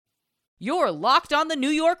You're Locked on the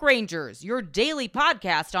New York Rangers, your daily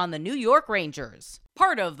podcast on the New York Rangers.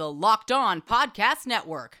 Part of the Locked On Podcast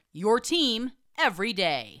Network, your team every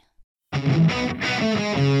day.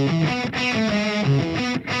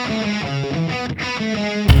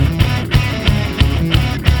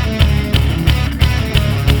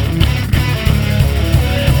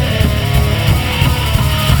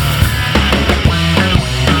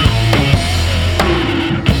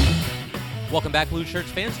 Welcome back, Blue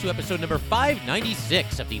Shirts fans, to episode number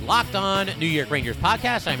 596 of the Locked On New York Rangers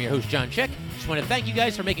podcast. I'm your host, John Chick. Just want to thank you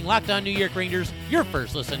guys for making Locked On New York Rangers your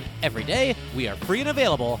first listen every day. We are free and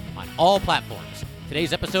available on all platforms.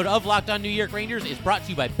 Today's episode of Locked On New York Rangers is brought to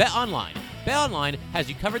you by BetOnline. BetOnline has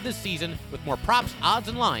you covered this season with more props, odds,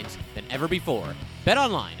 and lines than ever before.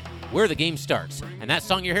 BetOnline, where the game starts. And that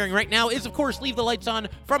song you're hearing right now is, of course, Leave the Lights On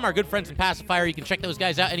from our good friends in Pacifier. You can check those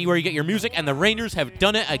guys out anywhere you get your music, and the Rangers have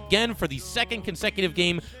done it again for the second consecutive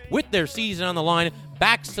game with their season on the line.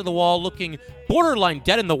 Backs to the wall, looking borderline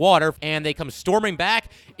dead in the water, and they come storming back.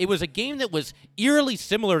 It was a game that was eerily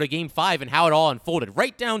similar to Game 5 and how it all unfolded,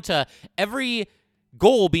 right down to every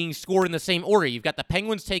goal being scored in the same order. You've got the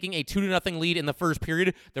Penguins taking a 2-0 lead in the first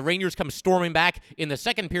period. The Rangers come storming back in the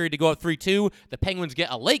second period to go up 3-2. The Penguins get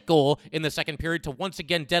a late goal in the second period to once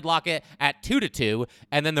again deadlock it at 2-2.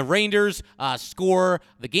 And then the Rangers score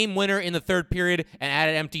the game winner in the third period and add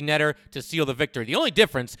an empty netter to seal the victory. The only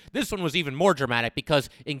difference, this one was even more dramatic because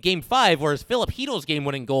in Game 5, whereas Filip Chytil's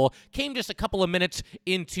game-winning goal came just a couple of minutes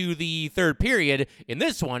into the third period, in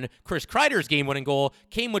this one, Chris Kreider's game-winning goal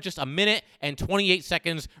came with just a minute and 28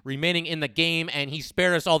 seconds remaining in the game, and he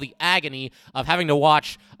spared us all the agony of having to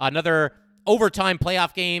watch another overtime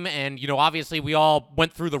playoff game. And, you know, obviously we all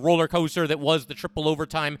went through the roller coaster that was the triple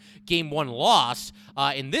overtime Game 1 loss.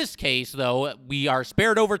 In this case, though, we are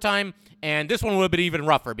spared overtime, and this one would have been even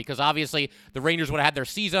rougher because obviously the Rangers would have had their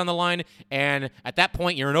season on the line, and at that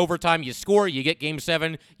point you're in overtime, you score, you get Game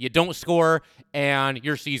 7, you don't score, and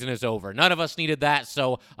your season is over. None of us needed that,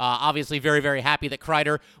 so obviously very, very happy that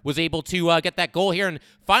Kreider was able to get that goal here and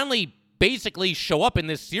finally basically show up in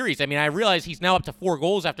this series. I mean, I realize he's now up to 4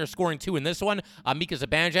 goals after scoring 2 in this one. Mika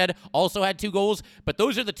Zibanejad also had 2 goals, but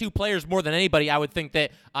those are the 2 players more than anybody I would think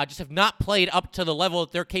that just have not played up to the level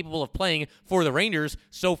that they're capable of playing for the Rangers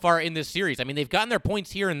so far in this series. I mean, they've gotten their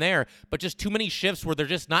points here and there, but just too many shifts where they're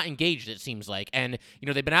just not engaged, it seems like. And, you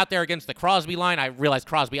know, they've been out there against the Crosby line. I realize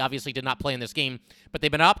Crosby obviously did not play in this game, but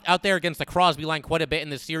they've been out there against the Crosby line quite a bit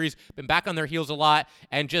in this series, been back on their heels a lot,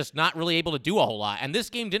 and just not really able to do a whole lot. And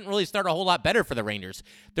this game didn't really start a whole lot better for the Rangers.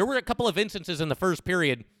 There were a couple of instances in the first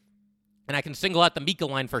period, and I can single out the Mika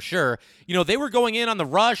line for sure. You know, they were going in on the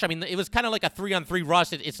rush. I mean, it was kind of like a 3-on-3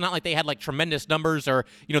 rush. It's not like they had like tremendous numbers or,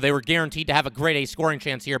 you know, they were guaranteed to have a grade A scoring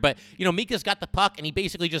chance here. But, you know, Mika's got the puck and he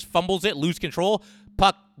basically just fumbles it, lose control.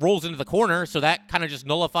 Puck rolls into the corner, so that kind of just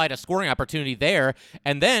nullified a scoring opportunity there.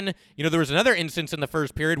 And then, you know, there was another instance in the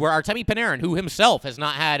first period where Artemi Panarin, who himself has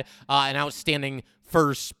not had an outstanding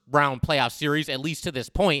first round playoff series, at least to this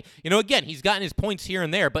point. You know, again, he's gotten his points here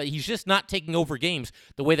and there, but he's just not taking over games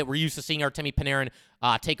the way that we're used to seeing Artemi Panarin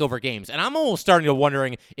take over games. And I'm almost starting to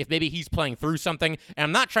wondering if maybe he's playing through something. And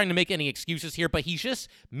I'm not trying to make any excuses here, but he's just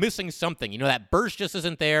missing something. You know, that burst just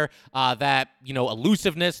isn't there. That, you know,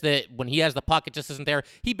 elusiveness that when he has the puck, it just isn't there.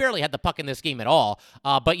 He barely had the puck in this game at all.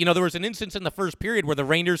 But, you know, there was an instance in the first period where the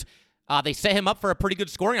Rangers they set him up for a pretty good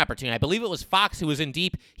scoring opportunity. I believe it was Fox who was in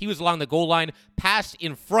deep. He was along the goal line, passed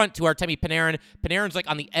in front to Artemi Panarin. Panarin's like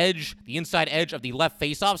on the edge, the inside edge of the left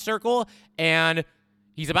faceoff circle, and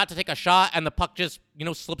he's about to take a shot, and the puck just, you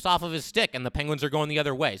know, slips off of his stick, and the Penguins are going the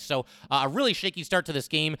other way. So a really shaky start to this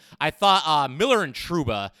game. I thought Miller and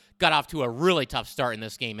Trouba got off to a really tough start in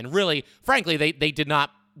this game, and really, frankly, they did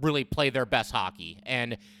not really play their best hockey.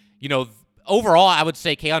 And, you know, overall, I would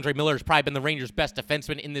say K'Andre Miller has probably been the Rangers' best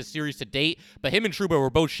defenseman in this series to date, but him and Trouba were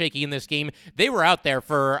both shaky in this game. They were out there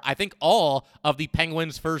for, I think, all of the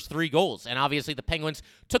Penguins' first 3 goals, and obviously the Penguins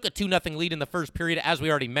took a 2-0 lead in the first period, as we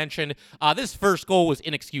already mentioned. This first goal was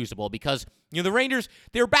inexcusable because, you know, the Rangers,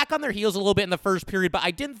 they were back on their heels a little bit in the first period, but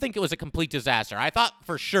I didn't think it was a complete disaster. I thought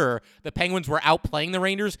for sure the Penguins were outplaying the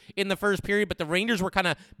Rangers in the first period, but the Rangers were kind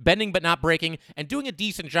of bending but not breaking and doing a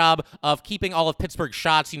decent job of keeping all of Pittsburgh's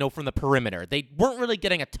shots, you know, from the perimeter. They weren't really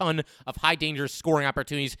getting a ton of high danger scoring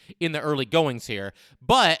opportunities in the early goings here,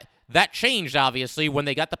 but that changed, obviously, when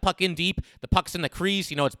they got the puck in deep. The puck's in the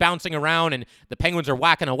crease. It's bouncing around, and the Penguins are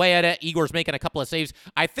whacking away at it. Igor's making a couple of saves.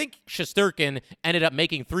 I think Shesterkin ended up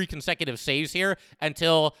making 3 consecutive saves here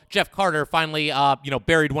until Jeff Carter finally,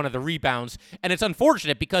 buried one of the rebounds. And it's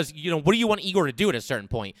unfortunate because, what do you want Igor to do at a certain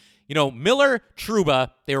point? Miller,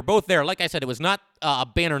 Trouba, they were both there. Like I said, it was not a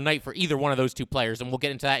banner night for either one of those two players, and we'll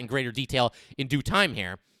get into that in greater detail in due time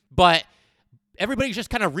here. But everybody's just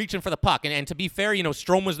kind of reaching for the puck. And to be fair,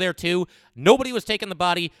 Strome was there too. Nobody was taking the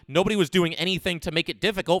body. Nobody was doing anything to make it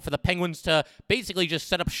difficult for the Penguins to basically just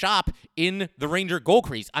set up shop in the Ranger goal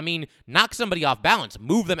crease. I mean, knock somebody off balance.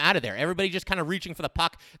 Move them out of there. Everybody just kind of reaching for the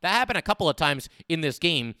puck. That happened a couple of times in this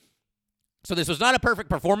game. So this was not a perfect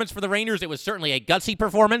performance for the Rangers. It was certainly a gutsy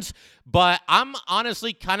performance, but I'm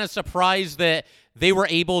honestly kind of surprised that they were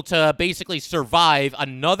able to basically survive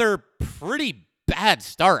another pretty bad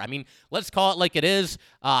start. I mean, let's call it like it is.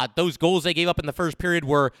 Those goals they gave up in the first period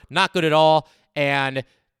were not good at all, and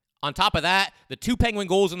on top of that, the 2 Penguin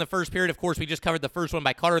goals in the first period, of course, we just covered the first one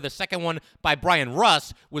by Carter. The second one by Brian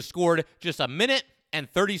Russ was scored just a minute and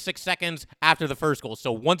 36 seconds after the first goal.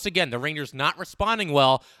 So once again, the Rangers not responding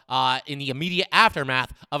well in the immediate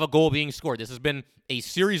aftermath of a goal being scored. This has been a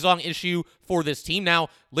series-long issue for this team. Now,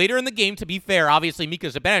 later in the game, to be fair, obviously Mika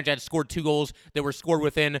Zibanejad scored 2 goals that were scored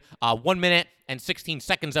within 1 minute and 16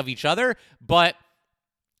 seconds of each other, but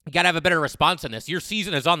you got to have a better response in this. Your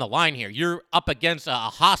season is on the line here. You're up against a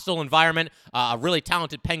hostile environment, a really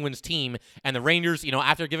talented Penguins team, and the Rangers,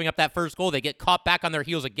 after giving up that first goal, they get caught back on their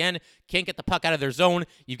heels again, can't get the puck out of their zone.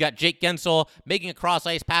 You've got Jake Gensel making a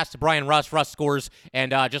cross-ice pass to Brian Russ. Russ scores,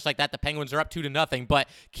 and just like that, the Penguins are up 2-0, but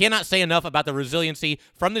cannot say enough about the resiliency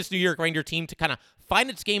from this New York Ranger team to kind of find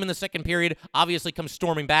its game in the second period, obviously comes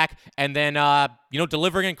storming back, and then,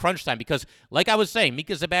 delivering in crunch time. Because, like I was saying,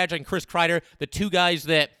 Mika Zibanejad and Chris Kreider, the 2 guys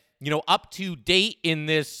that, up to date in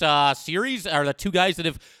this series are the 2 guys that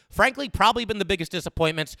have, frankly, probably been the biggest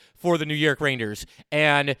disappointments for the New York Rangers.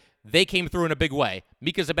 And they came through in a big way.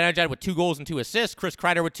 Mika Zibanejad with 2 goals and 2 assists, Chris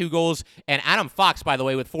Kreider with 2 goals, and Adam Fox, by the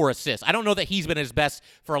way, with 4 assists. I don't know that he's been his best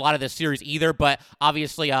for a lot of this series either, but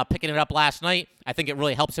obviously picking it up last night, I think it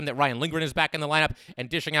really helps him that Ryan Lindgren is back in the lineup and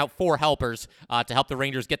dishing out 4 helpers to help the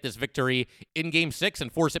Rangers get this victory in Game 6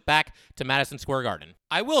 and force it back to Madison Square Garden.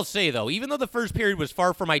 I will say, though, even though the first period was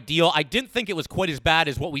far from ideal, I didn't think it was quite as bad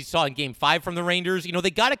as what we saw in Game 5 from the Rangers.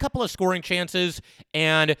 They got a couple of scoring chances,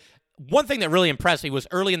 and one thing that really impressed me was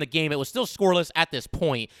early in the game, it was still scoreless at this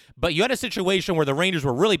point, but you had a situation where the Rangers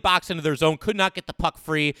were really boxed into their zone, could not get the puck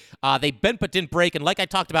free. They bent but didn't break, and like I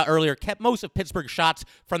talked about earlier, kept most of Pittsburgh's shots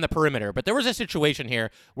from the perimeter. But there was a situation here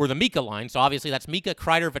where the Mika line, so obviously that's Mika,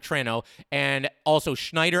 Kreider, Vetrano, and also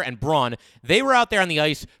Schneider and Braun, they were out there on the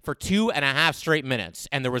ice for 2.5 straight minutes,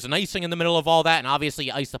 and there was an icing in the middle of all that, and obviously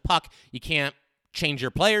you ice the puck, you can't change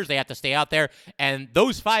your players. They have to stay out there. And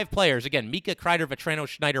those 5 players, again, Mika, Kreider, Vetrano,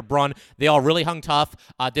 Schneider, Braun, they all really hung tough,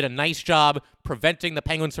 did a nice job preventing the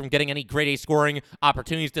Penguins from getting any grade A scoring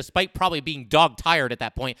opportunities, despite probably being dog-tired at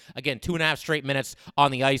that point. Again, 2.5 straight minutes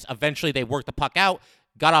on the ice. Eventually, they worked the puck out,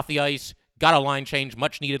 got off the ice, got a line change,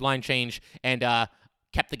 much-needed line change, and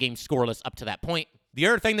kept the game scoreless up to that point. The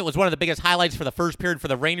other thing that was one of the biggest highlights for the first period for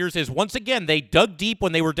the Rangers is, once again, they dug deep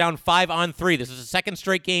when they were down 5-on-3. This is the second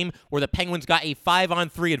straight game where the Penguins got a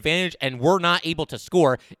 5-on-3 advantage and were not able to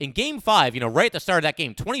score. In Game 5, right at the start of that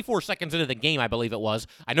game, 24 seconds into the game, I believe it was.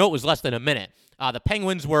 I know it was less than a minute. The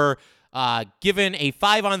Penguins were given a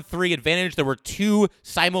 5-on-3 advantage. There were 2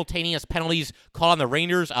 simultaneous penalties called on the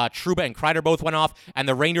Rangers. Trouba and Kreider both went off, and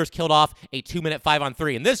the Rangers killed off a 2-minute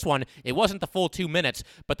 5-on-3. In this one, it wasn't the full 2 minutes,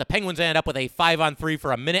 but the Penguins ended up with a 5-on-3 for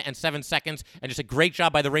 1 minute and 7 seconds, and just a great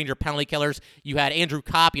job by the Ranger penalty killers. You had Andrew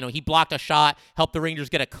Kopp, he blocked a shot, helped the Rangers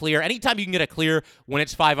get a clear. Anytime you can get a clear when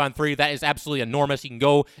it's 5-on-3, that is absolutely enormous. You can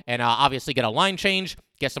go and obviously get a line change,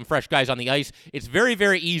 get some fresh guys on the ice. It's very,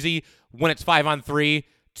 very easy when it's 5-on-3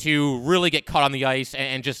 to really get caught on the ice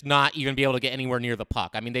and just not even be able to get anywhere near the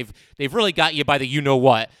puck. I mean, they've really got you by the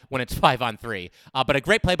you-know-what when it's 5-on-3. But a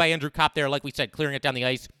great play by Andrew Kopp there, like we said, clearing it down the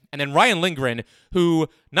ice. And then Ryan Lindgren, who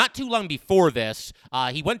not too long before this,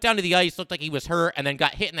 he went down to the ice, looked like he was hurt, and then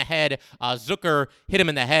got hit in the head. Zucker hit him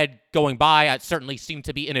in the head going by. It certainly seemed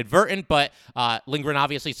to be inadvertent, but Lindgren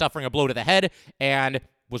obviously suffering a blow to the head, and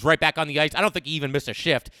was right back on the ice. I don't think he even missed a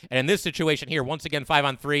shift. And in this situation here, once again,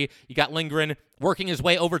 5-on-3, you got Lindgren working his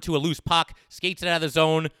way over to a loose puck, skates it out of the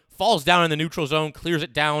zone, falls down in the neutral zone, clears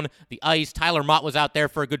it down the ice. Tyler Mott was out there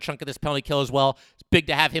for a good chunk of this penalty kill as well. big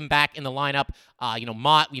to have him back in the lineup.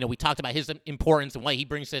 Motte, we talked about his importance and what he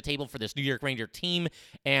brings to the table for this New York Ranger team,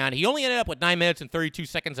 and he only ended up with 9 minutes and 32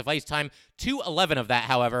 seconds of ice time. 2:11 of that,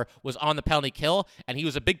 however, was on the penalty kill, and he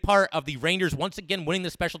was a big part of the Rangers once again winning the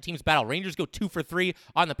special teams battle. Rangers go 2 for 3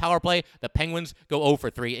 on the power play. The Penguins go 0 for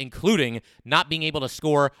 3, including not being able to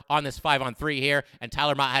score on this 5-on-3 here, and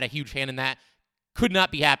Tyler Motte had a huge hand in that. Could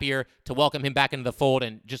not be happier to welcome him back into the fold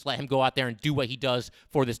and just let him go out there and do what he does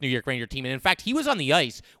for this New York Ranger team. And in fact, he was on the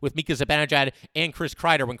ice with Mika Zibanejad and Chris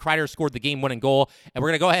Kreider when Kreider scored the game-winning goal. And we're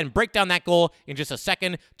going to go ahead and break down that goal in just a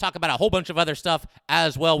second, talk about a whole bunch of other stuff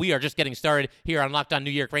as well. We are just getting started here on Locked On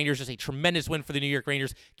New York Rangers. Just a tremendous win for the New York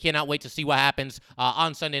Rangers. Cannot wait to see what happens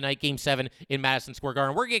on Sunday night, Game 7 in Madison Square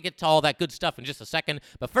Garden. We're going to get to all that good stuff in just a second.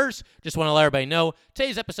 But first, just want to let everybody know,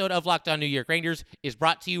 today's episode of Locked On New York Rangers is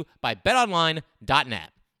brought to you by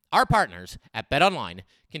BetOnline.net. Our partners at BetOnline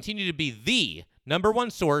continue to be the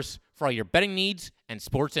 #1 source for all your betting needs and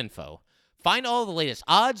sports info. Find all the latest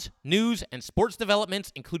odds, news, and sports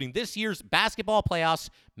developments, including this year's basketball playoffs,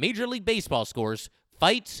 Major League Baseball scores,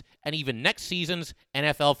 fights, and even next season's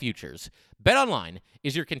NFL futures. BetOnline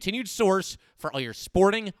is your continued source for all your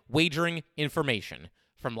sporting wagering information,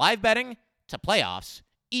 from live betting to playoffs,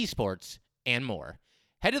 esports, and more.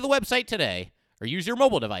 Head to the website today or use your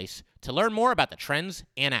mobile device to learn more about the trends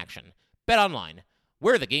and action. BetOnline,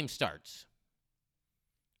 where the game starts.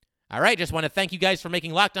 All right, just want to thank you guys for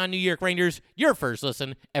making Locked On New York Rangers your first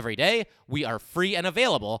listen every day. We are free and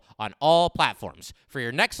available on all platforms. For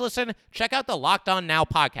your next listen, check out the Locked On Now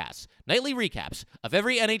podcast, nightly recaps of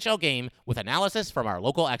every NHL game with analysis from our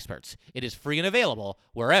local experts. It is free and available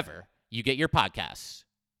wherever you get your podcasts.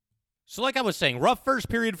 So like I was saying, rough first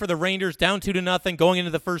period for the Rangers, down 2-0 going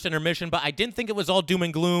into the first intermission, but I didn't think it was all doom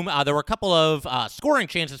and gloom. There were a couple of scoring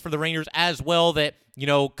chances for the Rangers as well that,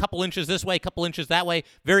 couple inches this way, couple inches that way,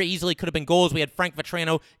 very easily could have been goals. We had Frank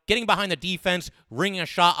Vatrano getting behind the defense, ringing a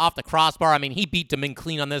shot off the crossbar. I mean, he beat Domingue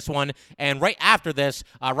clean on this one. And right after this,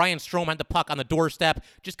 Ryan Strome had the puck on the doorstep,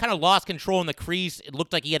 just kind of lost control in the crease. It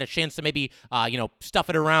looked like he had a chance to maybe, stuff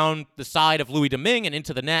it around the side of Louis Domingue and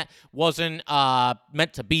into the net. Wasn't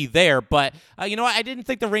meant to be there. But, I didn't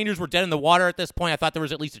think the Rangers were dead in the water at this point. I thought there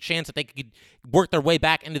was at least a chance that they could work their way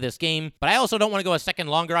back into this game. But I also don't want to go a second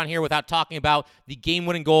longer on here without talking about the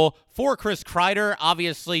game-winning goal for Chris Kreider.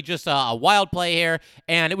 Obviously, just a wild play here.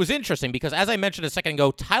 And it was interesting because, as I mentioned a second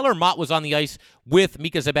ago, Tyler Motte was on the ice with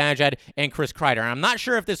Mika Zibanejad and Chris Kreider. And I'm not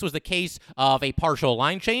sure if this was the case of a partial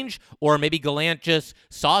line change or maybe Gallant just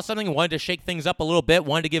saw something, wanted to shake things up a little bit,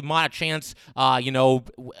 wanted to give Motte a chance, a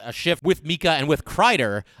shift with Mika and with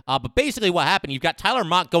Kreider. But basically what happened, you've got Tyler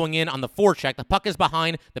Motte going in on the forecheck. The puck is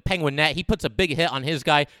behind the Penguin net. He puts a big hit on his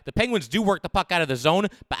guy. The Penguins do work the puck out of the zone,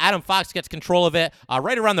 but Adam Fox gets control of it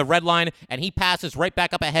right around the red line, and he passes right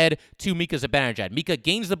back up ahead to Mika Zibanejad. Mika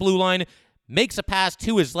gains the blue line, makes a pass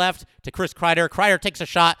to his left to Chris Kreider. Kreider takes a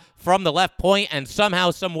shot from the left point, and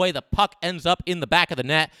somehow, some way, the puck ends up in the back of the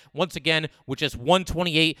net. Once again, with just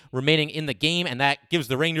 1:28 remaining in the game, and that gives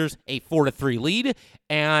the Rangers a 4-3 lead.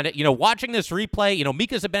 And, watching this replay,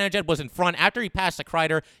 Mika Zibanejad was in front. After he passed to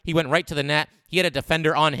Kreider, he went right to the net. He had a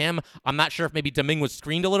defender on him. I'm not sure if maybe Domingue was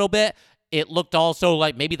screened a little bit. It looked also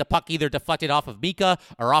like maybe the puck either deflected off of Mika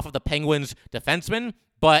or off of the Penguins' defenseman,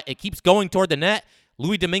 but it keeps going toward the net.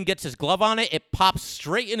 Louis Domingue gets his glove on it. It pops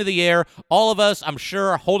straight into the air. All of us, I'm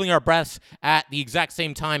sure, are holding our breaths at the exact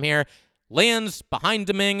same time here. Lands behind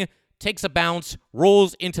Domingue, takes a bounce,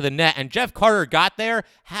 rolls into the net, and Jeff Carter got there,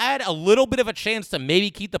 had a little bit of a chance to maybe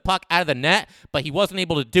keep the puck out of the net, but he wasn't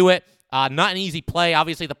able to do it. Not an easy play.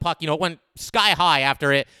 Obviously, the puck, it went sky high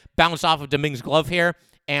after it bounced off of Domingue's glove here.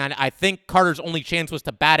 And I think Carter's only chance was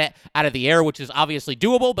to bat it out of the air, which is obviously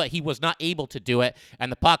doable, but he was not able to do it.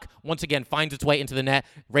 And the puck, once again, finds its way into the net.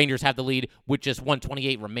 Rangers have the lead with just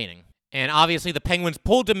 1:28 remaining. And obviously, the Penguins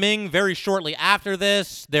pulled Domingue very shortly after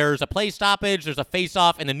this. There's a play stoppage. There's a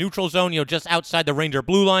face-off in the neutral zone, just outside the Ranger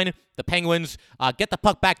blue line. The Penguins get the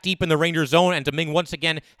puck back deep in the Ranger zone, and Domingue once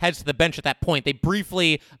again heads to the bench at that point. They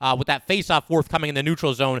briefly, with that face-off forthcoming in the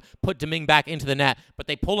neutral zone, put Domingue back into the net, but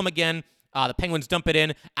they pull him again. The Penguins dump it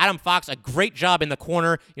in. Adam Fox, a great job in the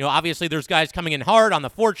corner. Obviously there's guys coming in hard on the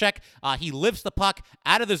forecheck. He lifts the puck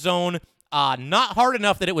out of the zone. Not hard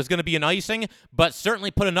enough that it was going to be an icing, but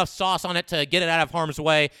certainly put enough sauce on it to get it out of harm's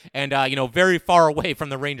way and, very far away from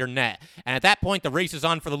the Ranger net. And at that point, the race is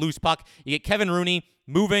on for the loose puck. You get Kevin Rooney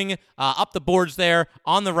moving up the boards there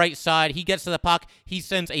on the right side. He gets to the puck. He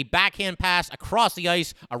sends a backhand pass across the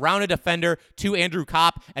ice around a defender to Andrew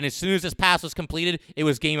Kopp. And as soon as this pass was completed, it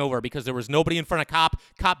was game over because there was nobody in front of Kopp.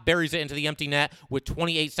 Kopp buries it into the empty net with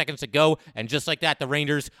 28 seconds to go. And just like that, the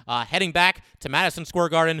Rangers heading back to Madison Square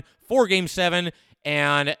Garden for Game 7.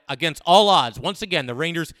 And against all odds, once again, the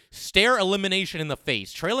Rangers stare elimination in the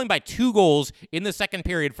face, trailing by 2 goals in the second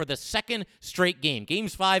period for the second straight game.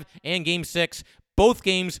 Games 5 and Game 6, both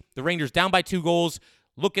games, the Rangers down by 2 goals,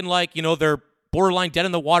 looking like, they're borderline dead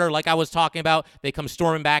in the water like I was talking about. They come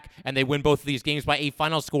storming back, and they win both of these games by a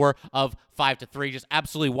final score of 5-3. Just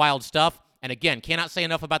absolutely wild stuff. And again, cannot say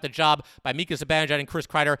enough about the job by Mika Zibanejad and Chris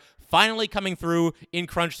Kreider finally coming through in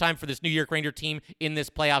crunch time for this New York Ranger team in this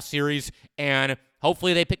playoff series. And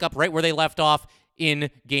hopefully they pick up right where they left off in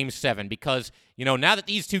Game 7 because, now that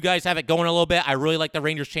these two guys have it going a little bit, I really like the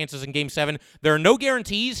Rangers' chances in Game 7. There are no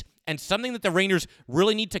guarantees, and something that the Rangers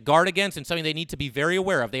really need to guard against and something they need to be very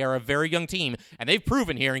aware of. They are a very young team, and they've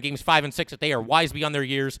proven here in Games 5 and 6 that they are wise beyond their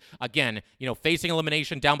years. Again, facing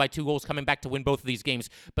elimination, down by 2 goals, coming back to win both of these games.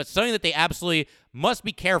 But something that they absolutely must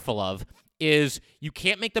be careful of is you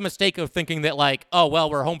can't make the mistake of thinking that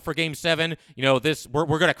we're home for Game 7, we're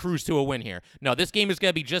going to cruise to a win here. No, this game is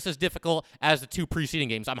going to be just as difficult as the 2 preceding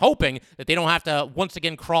games. I'm hoping that they don't have to once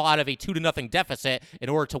again crawl out of a 2-0 deficit in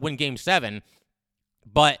order to win Game 7.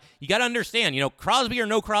 But you got to understand, Crosby or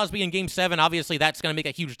no Crosby in Game 7, obviously that's going to make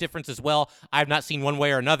a huge difference as well. I've not seen one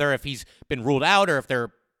way or another if he's been ruled out or if they're,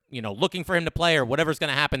 looking for him to play or whatever's going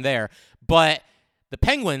to happen there. But the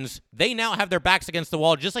Penguins, they now have their backs against the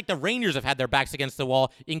wall, just like the Rangers have had their backs against the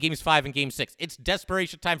wall in Games 5 and Game 6. It's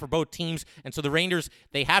desperation time for both teams, and so the Rangers,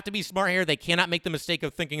 they have to be smart here. They cannot make the mistake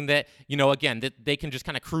of thinking that, that they can just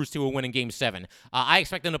kind of cruise to a win in Game 7. I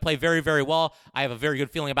expect them to play very, very well. I have a very good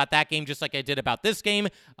feeling about that game, just like I did about this game,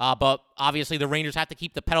 but obviously the Rangers have to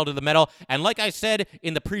keep the pedal to the metal, and like I said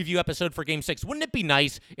in the preview episode for Game 6, wouldn't it be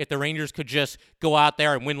nice if the Rangers could just go out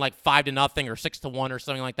there and win 5-0 or 6-1 or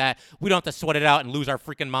something like that? We don't have to sweat it out and lose our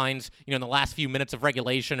freaking minds, in the last few minutes of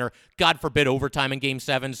regulation or, God forbid, overtime in Game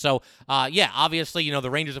 7. So, obviously,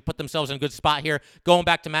 the Rangers have put themselves in a good spot here. Going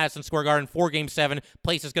back to Madison Square Garden for Game 7,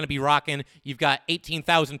 place is going to be rocking. You've got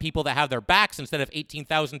 18,000 people that have their backs instead of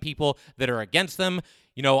 18,000 people that are against them.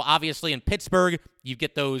 Obviously in Pittsburgh, you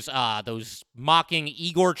get those mocking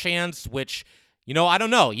Igor chants, which, I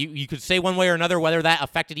don't know. You could say one way or another whether that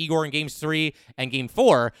affected Igor in Games 3 and Game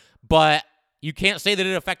 4, but you can't say that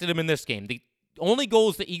it affected him in this game. The only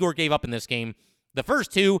goals that Igor gave up in this game, the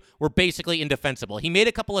first 2 were basically indefensible. He made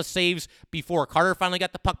a couple of saves before Carter finally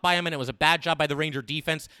got the puck by him, and it was a bad job by the Ranger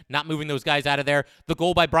defense not moving those guys out of there. The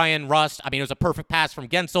goal by Brian Rust, it was a perfect pass from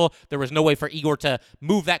Gensel. There was no way for Igor to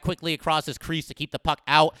move that quickly across his crease to keep the puck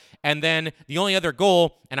out. And then the only other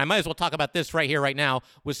goal, and I might as well talk about this right here, right now,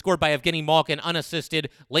 was scored by Evgeny Malkin, unassisted,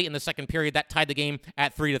 late in the second period. That tied the game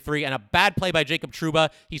at 3-3, and a bad play by Jacob Trouba.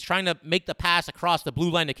 He's trying to make the pass across the blue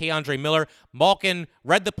line to K'Andre Miller. Malkin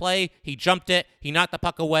read the play, he jumped it, he knocked the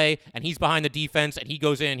puck away, and he's behind the defense, and he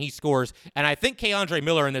goes in and he scores. And I think K'Andre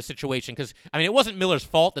Miller in this situation, because, it wasn't Miller's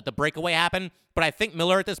fault that the breakaway happened, but I think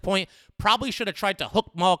Miller at this point probably should have tried to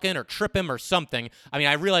hook Malkin or trip him or something.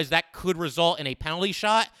 I realize that could result in a penalty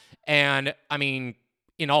shot, and,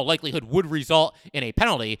 in all likelihood would result in a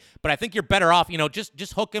penalty, but I think you're better off,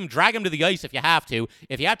 just hook him, drag him to the ice if you have to.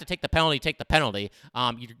 If you have to take the penalty, take the penalty.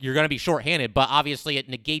 You're going to be shorthanded, but obviously it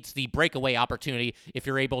negates the breakaway opportunity if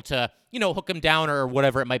you're able to, hook him down or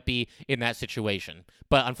whatever it might be in that situation.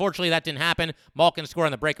 But unfortunately that didn't happen. Malkin scored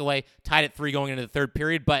on the breakaway, tied at 3 going into the third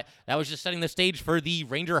period, but that was just setting the stage for the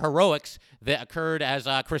Ranger heroics that occurred as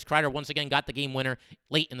Chris Kreider once again got the game winner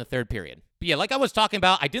late in the third period. But yeah, like I was talking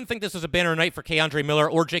about, I didn't think this was a banner night for K'Andre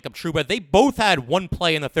Miller or Jacob Trouba. They both had one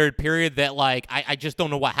play in the third period that, I just don't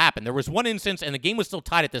know what happened. There was one instance, and the game was still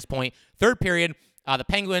tied at this point. Third period, the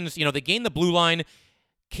Penguins, they gained the blue line.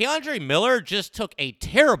 K'Andre Miller just took a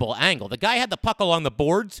terrible angle. The guy had the puck along the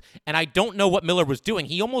boards, and I don't know what Miller was doing.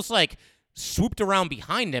 He almost, swooped around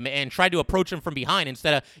behind him and tried to approach him from behind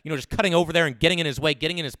instead of, just cutting over there and getting in his way,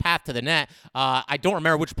 getting in his path to the net. I don't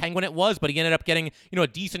remember which Penguin it was, but he ended up getting, a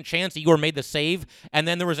decent chance. Igor made the save. And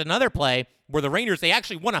then there was another play where the Rangers, they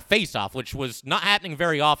actually won a faceoff, which was not happening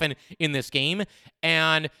very often in this game.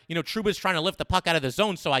 And, Trouba's trying to lift the puck out of the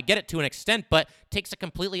zone, so I get it to an extent, but takes a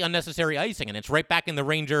completely unnecessary icing, and it's right back in the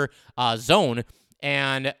Ranger zone.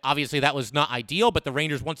 And obviously that was not ideal, but the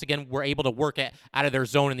Rangers once again were able to work it out of their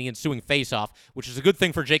zone in the ensuing faceoff, which is a good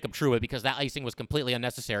thing for Jacob Trouba because that icing was completely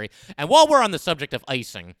unnecessary. And while we're on the subject of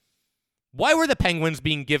icing, why were the Penguins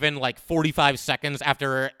being given 45 seconds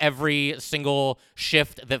after every single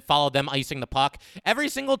shift that followed them icing the puck? Every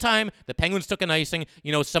single time the Penguins took an icing,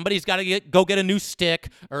 somebody's got to go get a new stick,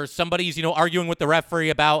 or somebody's, arguing with the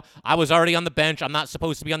referee about, I was already on the bench, I'm not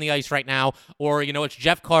supposed to be on the ice right now, or, it's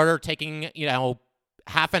Jeff Carter taking,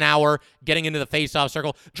 half an hour getting into the face-off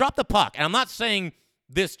circle. Drop the puck. And I'm not saying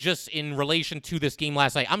this just in relation to this game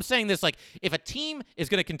last night. I'm saying this like if a team is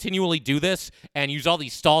going to continually do this and use all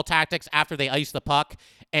these stall tactics after they ice the puck,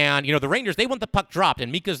 and, the Rangers, they want the puck dropped, and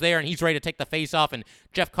Mika's there, and he's ready to take the face-off, and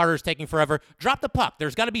Jeff Carter's taking forever. Drop the puck.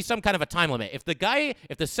 There's got to be some kind of a time limit. If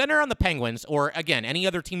the center on the Penguins, or, again, any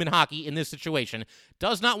other team in hockey in this situation,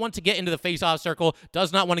 does not want to get into the face-off circle,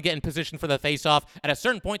 does not want to get in position for the face-off, at a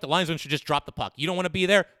certain point, the linesman should just drop the puck. You don't want to be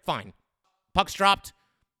there? Fine. Puck's dropped.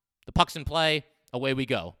 The puck's in play. Away we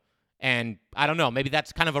go. And I don't know, maybe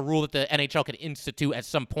that's kind of a rule that the NHL could institute at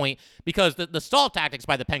some point, because the stall tactics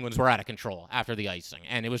by the Penguins were out of control after the icing,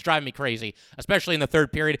 and it was driving me crazy, especially in the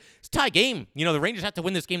third period. It's a tie game. The Rangers have to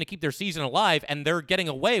win this game to keep their season alive, and they're getting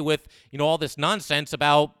away with, all this nonsense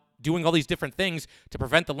about doing all these different things to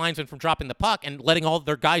prevent the linesman from dropping the puck and letting all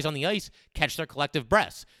their guys on the ice catch their collective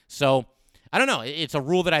breaths. So I don't know. It's a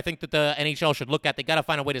rule that I think that the NHL should look at. They got to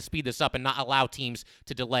find a way to speed this up and not allow teams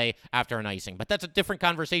to delay after an icing. But that's a different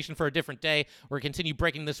conversation for a different day. We're going to continue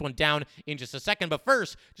breaking this one down in just a second. But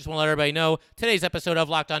first, just want to let everybody know, today's episode of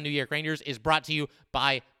Locked On New York Rangers is brought to you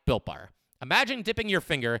by Built Bar. Imagine dipping your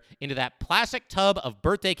finger into that plastic tub of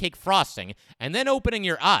birthday cake frosting and then opening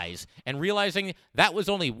your eyes and realizing that was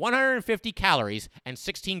only 150 calories and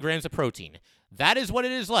 16 grams of protein. That is what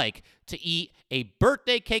it is like to eat a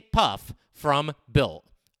birthday cake puff from Built.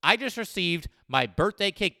 I just received my birthday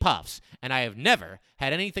cake puffs, and I have never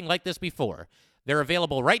had anything like this before. They're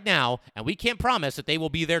available right now, and we can't promise that they will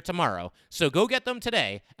be there tomorrow. So go get them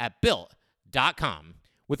today at Built.com.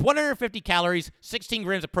 With 150 calories, 16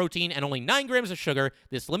 grams of protein, and only 9 grams of sugar,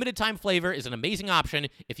 this limited-time flavor is an amazing option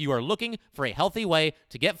if you are looking for a healthy way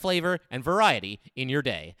to get flavor and variety in your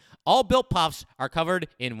day. All Built Puffs are covered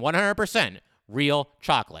in 100% real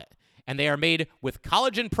chocolate, and they are made with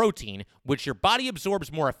collagen protein, which your body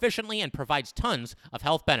absorbs more efficiently and provides tons of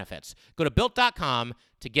health benefits. Go to Built.com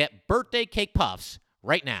to get birthday cake puffs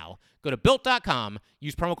right now. Go to Built.com,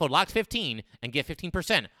 use promo code LOCKED15, and get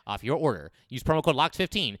 15% off your order. Use promo code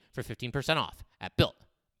LOCKED15 for 15% off at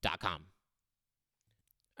Built.com.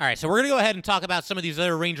 All right, so we're going to go ahead and talk about some of these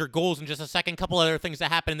other Ranger goals in just a second, a couple other things that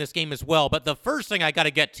happened in this game as well. But the first thing I got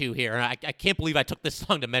to get to here, and I can't believe I took this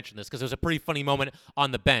long to mention this because it was a pretty funny moment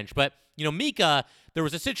on the bench. But, Mika, there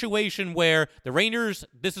was a situation where the Rangers,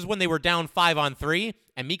 this is when they were down 5-on-3,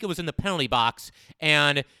 and Mika was in the penalty box,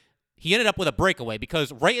 and he ended up with a breakaway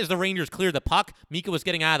because right as the Rangers cleared the puck, Mika was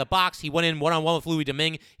getting out of the box. He went in one-on-one with Louis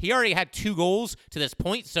Domingue. He already had 2 goals to this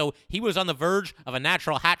point, so he was on the verge of a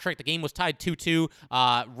natural hat trick. The game was tied 2-2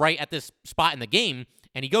 right at this spot in the game.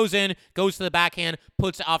 And he goes in, goes to the backhand,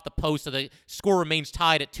 puts it off the post, so the score remains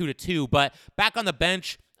tied at 2-2. But back on the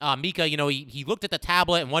bench, Mika, he looked at the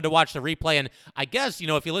tablet and wanted to watch the replay. And I guess,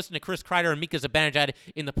 if you listen to Chris Kreider and Mika Zibanejad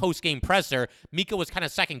in the post-game presser, Mika was kind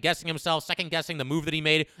of second-guessing himself, second-guessing the move that he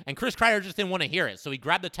made. And Chris Kreider just didn't want to hear it. So he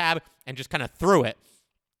grabbed the tab and just kind of threw it.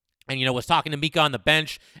 And, was talking to Mika on the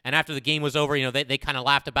bench. And after the game was over, they kind of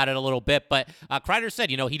laughed about it a little bit. But Kreider said,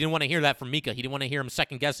 he didn't want to hear that from Mika. He didn't want to hear him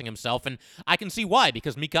second-guessing himself. And I can see why,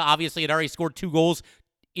 because Mika obviously had already scored 2 goals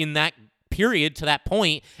in that period to that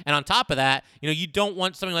point. And on top of that, you don't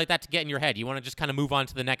want something like that to get in your head. You want to just kind of move on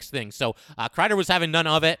to the next thing. So Kreider was having none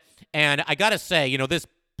of it. And I got to say, this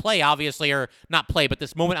play, obviously, or not play, but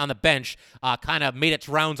this moment on the bench kind of made its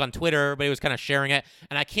rounds on Twitter. Everybody was kind of sharing it.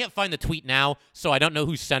 And I can't find the tweet now, so I don't know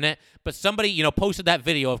who sent it. But somebody, posted that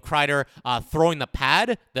video of Kreider throwing the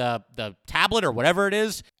pad, the tablet or whatever it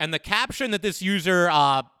is. And the caption that this user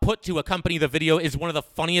put to accompany the video is one of the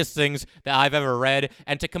funniest things that I've ever read.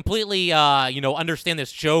 And to completely, understand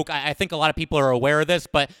this joke, I think a lot of people are aware of this,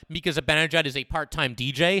 but Mika Zibanejad is a part-time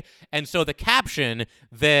DJ. And so the caption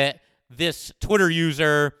that this Twitter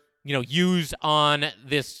user, used on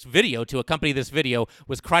this video to accompany this video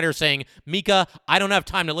was Kreider saying, "Mika, I don't have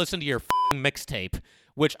time to listen to your f***ing mixtape,"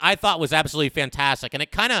 which I thought was absolutely fantastic. And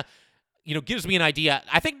it kind of, gives me an idea.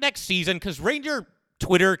 I think next season, because Ranger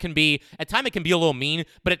Twitter can be, at time it can be a little mean,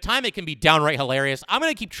 but at time it can be downright hilarious. I'm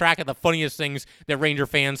going to keep track of the funniest things that Ranger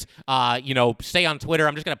fans, say on Twitter.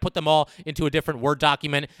 I'm just going to put them all into a different Word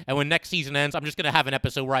document, and when next season ends, I'm just going to have an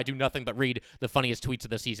episode where I do nothing but read the funniest tweets of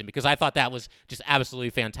the season, because I thought that was just absolutely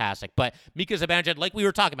fantastic. But Mika Zibanejad, like we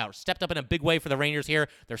were talking about, stepped up in a big way for the Rangers here.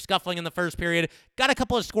 They're scuffling in the first period, got a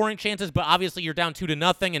couple of scoring chances, but obviously you're down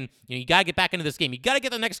 2-0, and you got to get back into this game. You got to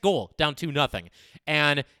get the next goal down 2-0.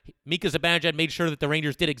 And Mika Zibanejad made sure that the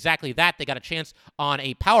Rangers did exactly that. They got a chance on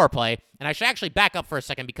a power play. And I should actually back up for a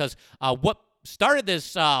second, because what started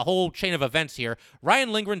this whole chain of events here.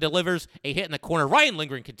 Ryan Lindgren delivers a hit in the corner. Ryan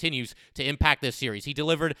Lindgren continues to impact this series. He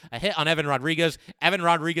delivered a hit on Evan Rodriguez. Evan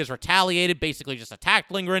Rodriguez retaliated, basically just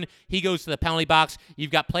attacked Lindgren. He goes to the penalty box.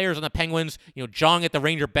 You've got players on the Penguins, jawing at the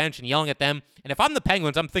Ranger bench and yelling at them. And if I'm the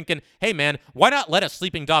Penguins, I'm thinking, hey, man, why not let a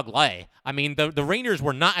sleeping dog lay? I mean, the Rangers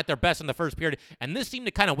were not at their best in the first period, and this seemed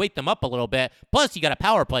to kind of wake them up a little bit. Plus, you got a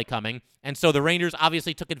power play coming. And so the Rangers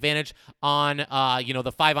obviously took advantage on, the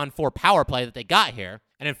 5-on-4 power play that they got here.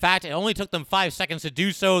 And in fact, it only took them 5 seconds to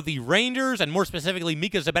do so. The Rangers, and more specifically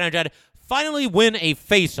Mika Zibanejad, finally win a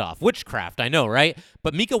faceoff. Witchcraft, I know, right?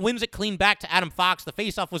 But Mika wins it clean back to Adam Fox. The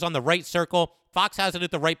faceoff was on the right circle. Fox has it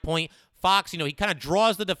at the right point. Fox, he kind of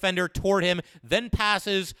draws the defender toward him, then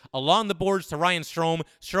passes along the boards to Ryan Strome.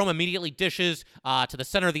 Strome immediately dishes to the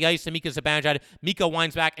center of the ice to Mika Zibanejad. Mika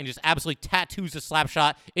winds back and just absolutely tattoos the slap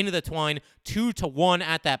shot into the twine. 2-1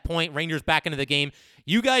 at that point. Rangers back into the game.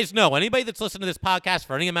 You guys know, anybody that's listened to this podcast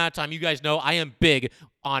for any amount of time, you guys know I am big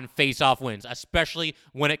on face-off wins, especially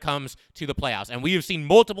when it comes to the playoffs. And we have seen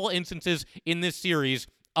multiple instances in this series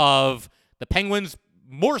of the Penguins,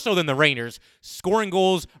 more so than the Rangers, scoring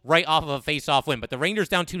goals right off of a face-off win. But the Rangers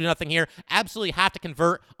down 2-0 here absolutely have to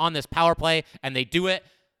convert on this power play, and they do it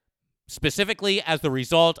specifically as the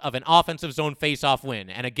result of an offensive zone face-off win.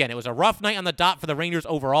 And again, it was a rough night on the dot for the Rangers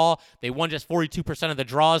overall. They won just 42% of the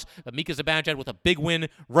draws, but Mika Zibanejad with a big win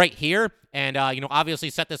right here, and obviously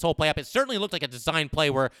set this whole play up. It certainly looked like a design play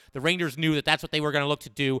where the Rangers knew that that's what they were going to look to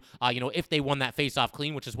do, if they won that face-off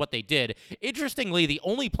clean, which is what they did. Interestingly, the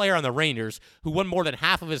only player on the Rangers who won more than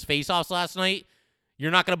half of his face-offs last night, you're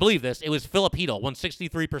not going to believe this, it was Filip Chytil, won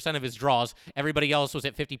 63% of his draws. Everybody else was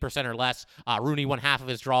at 50% or less. Rooney won half of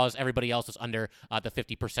his draws. Everybody else was under the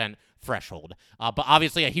 50% threshold. But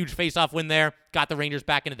obviously a huge face-off win there, got the Rangers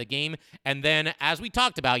back into the game. And then, as we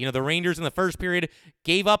talked about, the Rangers in the first period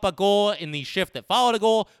gave up a goal in the shift that followed a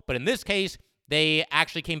goal. But in this case, they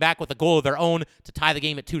actually came back with a goal of their own to tie the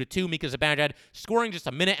game at 2-2. Mika Zibanejad scoring just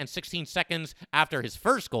a minute and 16 seconds after his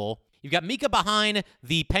first goal. You've got Mika behind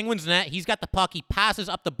the Penguins net. He's got the puck. He passes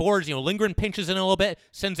up the boards. Lindgren pinches in a little bit,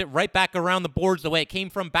 sends it right back around the boards the way it came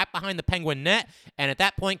from, back behind the Penguin net. And at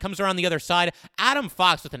that point, comes around the other side. Adam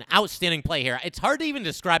Fox with an outstanding play here. It's hard to even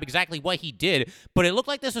describe exactly what he did, but it looked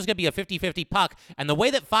like this was going to be a 50-50 puck. And the way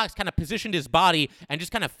that Fox kind of positioned his body and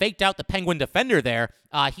just kind of faked out the Penguin defender there,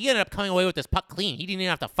 he ended up coming away with this puck clean. He didn't even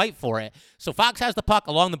have to fight for it. So Fox has the puck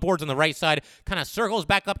along the boards on the right side, kind of circles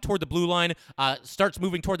back up toward the blue line, starts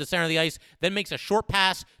moving toward the center of the ice, then makes a short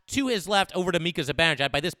pass to his left over to Mika Zibanejad.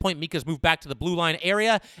 By this point, Mika's moved back to the blue line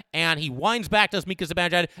area, and he winds back, does Mika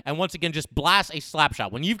Zibanejad, and once again just blasts a slap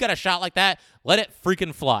shot. When you've got a shot like that, let it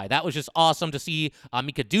freaking fly. That was just awesome to see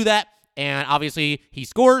Mika do that, and obviously he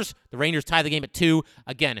scores. The Rangers tie the game at 2.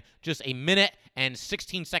 Again, just a minute and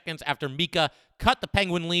 16 seconds after Mika cut the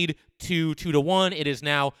Penguin lead to 2-1. It is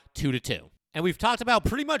now 2-2. And we've talked about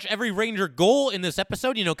pretty much every Ranger goal in this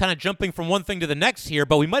episode, kind of jumping from one thing to the next here,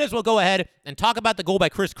 but we might as well go ahead and talk about the goal by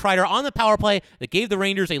Chris Kreider on the power play that gave the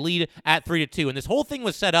Rangers a lead at 3-2. And this whole thing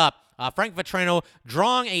was set up. Frank Vatrano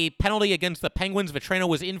drawing a penalty against the Penguins. Vatrano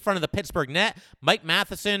was in front of the Pittsburgh net. Mike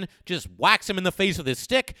Matheson just whacks him in the face with his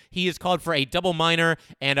stick. He is called for a double minor,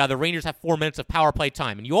 and the Rangers have 4 minutes of power play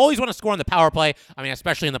time. And you always want to score on the power play,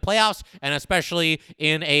 especially in the playoffs, and especially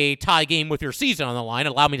in a tie game with your season on the line.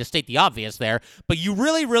 Allow me to state the obvious there. But you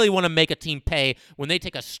really, really want to make a team pay when they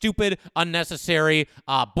take a stupid, unnecessary,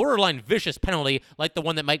 borderline vicious penalty like the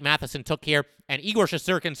one that Mike Matheson took here. And Igor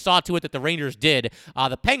Shesterkin saw to it that the Rangers did.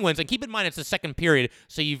 The Penguins, and keep in mind it's the second period,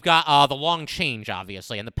 so you've got the long change,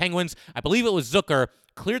 obviously. And the Penguins, I believe it was Zucker,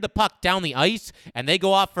 cleared the puck down the ice, and they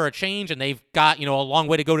go off for a change, and they've got, a long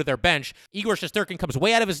way to go to their bench. Igor Shesterkin comes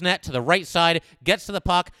way out of his net to the right side, gets to the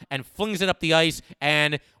puck, and flings it up the ice,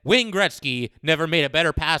 and Wayne Gretzky never made a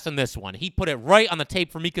better pass than this one. He put it right on the tape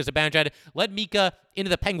for Mika Zibanejad, led Mika into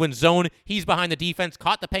the Penguins zone. He's behind the defense,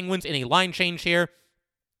 caught the Penguins in a line change here.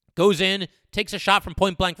 Goes in, takes a shot from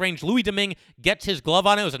point-blank range. Louis Domingue gets his glove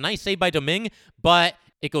on it. It was a nice save by Domingue, but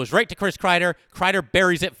it goes right to Chris Kreider. Kreider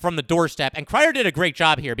buries it from the doorstep, and Kreider did a great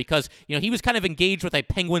job here because, he was kind of engaged with a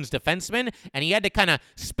Penguins defenseman, and he had to kind of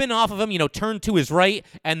spin off of him, turn to his right,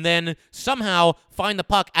 and then somehow find the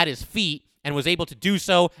puck at his feet, and was able to do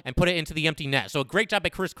so and put it into the empty net. So a great job by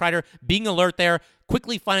Chris Kreider being alert there,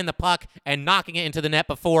 quickly finding the puck and knocking it into the net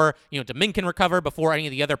before, Domingue can recover, before any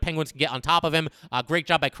of the other Penguins can get on top of him. Great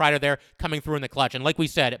job by Kreider there, coming through in the clutch. And like we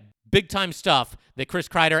said, big-time stuff that Chris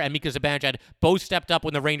Kreider and Mika Zibanejad both stepped up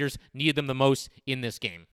when the Rangers needed them the most in this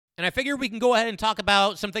game. And I figure we can go ahead and talk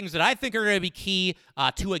about some things that I think are going to be key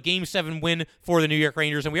to a Game 7 win for the New York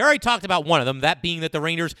Rangers. And we already talked about one of them, that being that the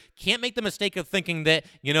Rangers can't make the mistake of thinking that,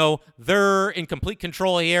 they're in complete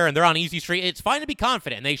control here and they're on easy street. It's fine to be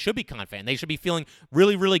confident, and they should be confident. They should be feeling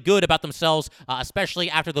really, really good about themselves,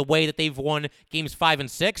 especially after the way that they've won Games 5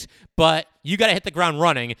 and 6. But you got to hit the ground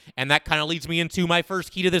running, and that kind of leads me into my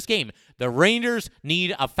first key to this game. The Rangers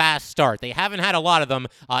need a fast start. They haven't had a lot of them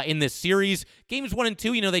in this series. Games 1 and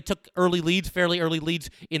 2, they took fairly early leads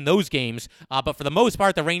in those games. But for the most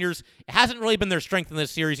part, the Rangers, it hasn't really been their strength in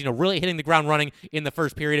this series, really hitting the ground running in the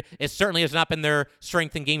first period. It certainly has not been their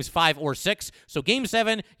strength in Games 5 or 6. So Game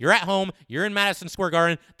 7, you're at home, you're in Madison Square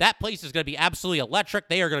Garden. That place is going to be absolutely electric.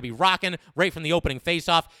 They are going to be rocking right from the opening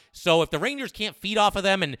faceoff. So if the Rangers can't feed off of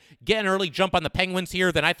them and get an early jump on the Penguins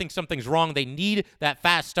here, then I think something's wrong. They need that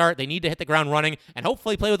fast start. They need to hit the ground running and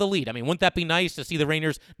hopefully play with a lead. I mean, wouldn't that be nice to see the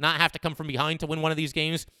Rangers not have to come from behind to win one of these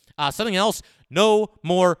games? Something else, no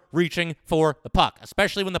more reaching for the puck,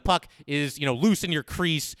 especially when the puck is, loose in your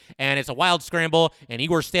crease and it's a wild scramble and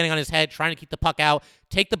Igor's standing on his head trying to keep the puck out.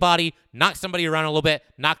 Take the body, knock somebody around a little bit,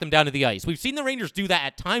 knock them down to the ice. We've seen the Rangers do that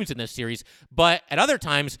at times in this series, but at other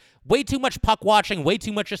times, way too much puck watching, way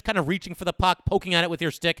too much just kind of reaching for the puck, poking at it with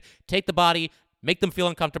your stick. Take the body, make them feel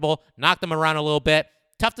uncomfortable, knock them around a little bit.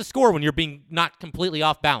 Tough to score when you're being knocked completely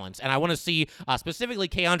off balance. And I want to see specifically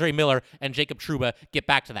K'Andre Miller and Jacob Trouba get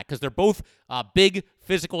back to that because they're both big,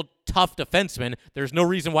 physical, tough defensemen. There's no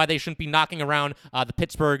reason why they shouldn't be knocking around the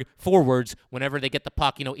Pittsburgh forwards whenever they get the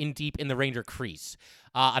puck, in deep in the Ranger crease.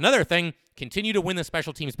 Another thing, continue to win the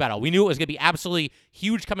special teams battle. We knew it was going to be absolutely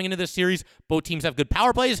huge coming into this series. Both teams have good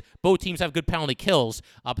power plays. Both teams have good penalty kills.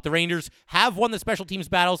 But the Rangers have won the special teams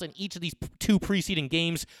battles in each of these two preceding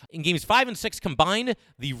games. In Games 5 and 6 combined,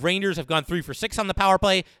 the Rangers have gone 3 for 6 on the power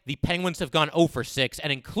play. The Penguins have gone 0 for 6,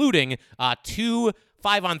 and including 2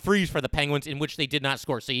 5-on-3s for the Penguins in which they did not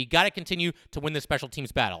score. So you got to continue to win the special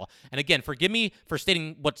teams battle. And again, forgive me for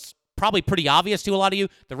stating what's probably pretty obvious to a lot of you.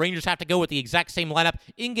 The Rangers have to go with the exact same lineup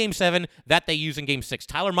in Game 7 that they use in Game 6.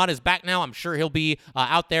 Tyler Mott is back now. I'm sure he'll be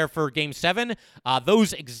out there for Game 7.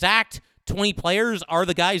 Those exact 20 players are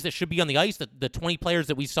the guys that should be on the ice, the 20 players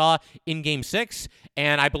that we saw in Game 6,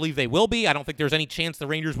 and I believe they will be. I don't think there's any chance the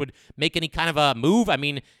Rangers would make any kind of a move. I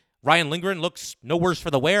mean, Ryan Lindgren looks no worse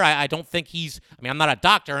for the wear. I don't think I'm not a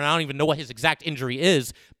doctor, and I don't even know what his exact injury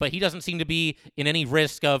is, but he doesn't seem to be in any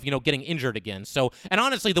risk of, getting injured again. So, and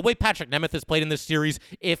honestly, the way Patrick Nemeth has played in this series,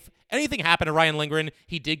 if anything happened to Ryan Lindgren,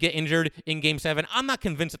 he did get injured in Game 7, I'm not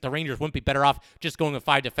convinced that the Rangers wouldn't be better off just going with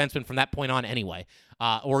 5 defensemen from that point on anyway.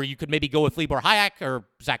 Or you could maybe go with Libor Hajek or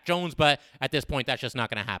Zach Jones, but at this point, that's just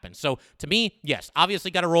not going to happen. So, to me, yes,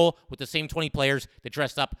 obviously got to roll with the same 20 players that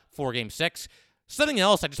dressed up for Game 6. Something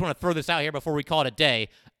else, I just want to throw this out here before we call it a day.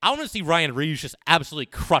 I want to see Ryan Reeves just absolutely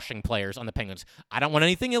crushing players on the Penguins. I don't want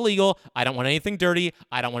anything illegal. I don't want anything dirty.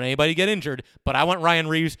 I don't want anybody to get injured. But I want Ryan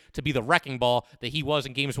Reeves to be the wrecking ball that he was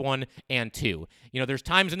in Games 1 and 2. There's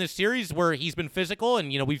times in this series where he's been physical,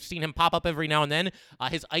 and, we've seen him pop up every now and then.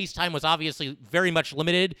 His ice time was obviously very much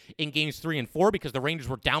limited in Games 3 and 4 because the Rangers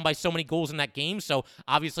were down by so many goals in that game. So,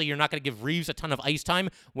 obviously, you're not going to give Reeves a ton of ice time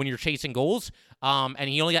when you're chasing goals. And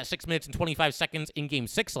he only got 6 minutes and 25 seconds in Game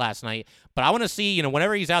 6 last night. But I want to see,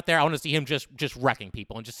 whenever he's out there, I want to see him just wrecking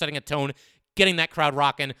people and just setting a tone, getting that crowd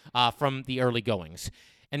rocking from the early goings.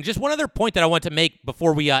 And just one other point that I want to make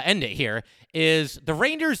before we end it here is the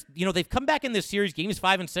Rangers, they've come back in this series, Games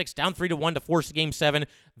 5 and 6, down 3-1 to force Game 7.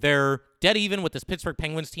 They're dead even with this Pittsburgh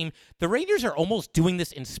Penguins team. The Rangers are almost doing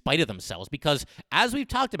this in spite of themselves because, as we've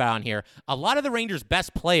talked about on here, a lot of the Rangers'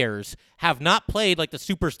 best players have not played like the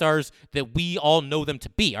superstars that we all know them to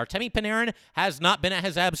be. Artemi Panarin has not been at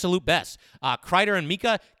his absolute best. Kreider and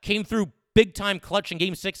Mika came through big-time clutch in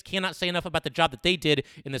Game 6. Cannot say enough about the job that they did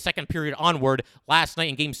in the second period onward last night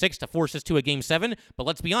in Game 6 to force us to a Game 7. But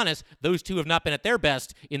let's be honest, those two have not been at their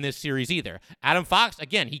best in this series either. Adam Fox,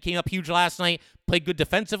 again, he came up huge last night, played good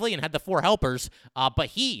defensively, and had the 4 helpers,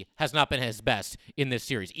 but he has not been at his best in this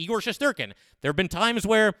series. Igor Shesterkin, there have been times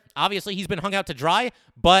where, obviously, he's been hung out to dry,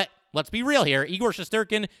 but let's be real here. Igor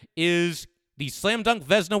Shesterkin is the Slam Dunk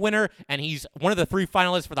Vezina winner, and he's one of the 3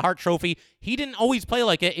 finalists for the Hart Trophy. He didn't always play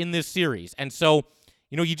like it in this series. And so,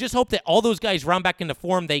 you just hope that all those guys round back into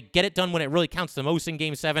form. They get it done when it really counts the most in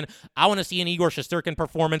Game 7. I want to see an Igor Shesterkin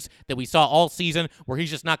performance that we saw all season where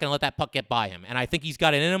he's just not going to let that puck get by him. And I think he's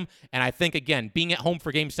got it in him. And I think, again, being at home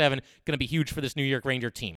for Game 7 going to be huge for this New York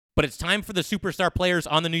Ranger team. But it's time for the superstar players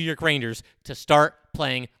on the New York Rangers to start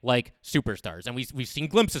playing like superstars. And we've seen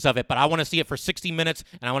glimpses of it, but I want to see it for 60 minutes,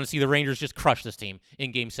 and I want to see the Rangers just crush this team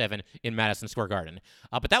in Game 7 in Madison Square Garden.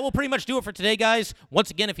 But that will pretty much do it for today, guys. Once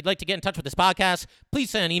again, if you'd like to get in touch with this podcast, please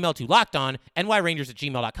send an email to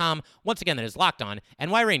lockedonnyrangers@gmail.com. Once again, that is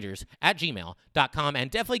lockedonnyrangers@gmail.com.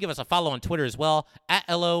 And definitely give us a follow on Twitter as well,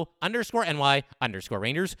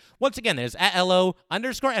 @LO_NY_Rangers. Once again, that is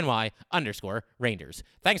 @LO_NY_Rangers.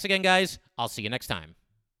 Thanks again, guys. I'll see you next time.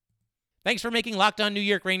 Thanks for making Locked On New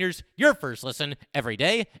York Rangers your first listen every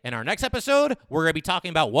day. In our next episode, we're going to be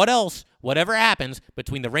talking about whatever happens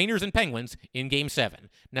between the Rangers and Penguins in Game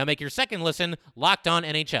 7. Now make your second listen Locked On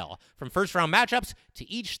NHL. From first-round matchups to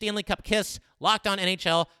each Stanley Cup kiss, Locked On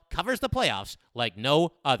NHL covers the playoffs like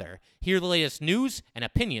no other. Hear the latest news and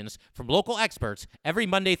opinions from local experts every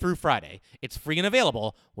Monday through Friday. It's free and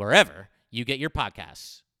available wherever you get your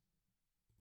podcasts.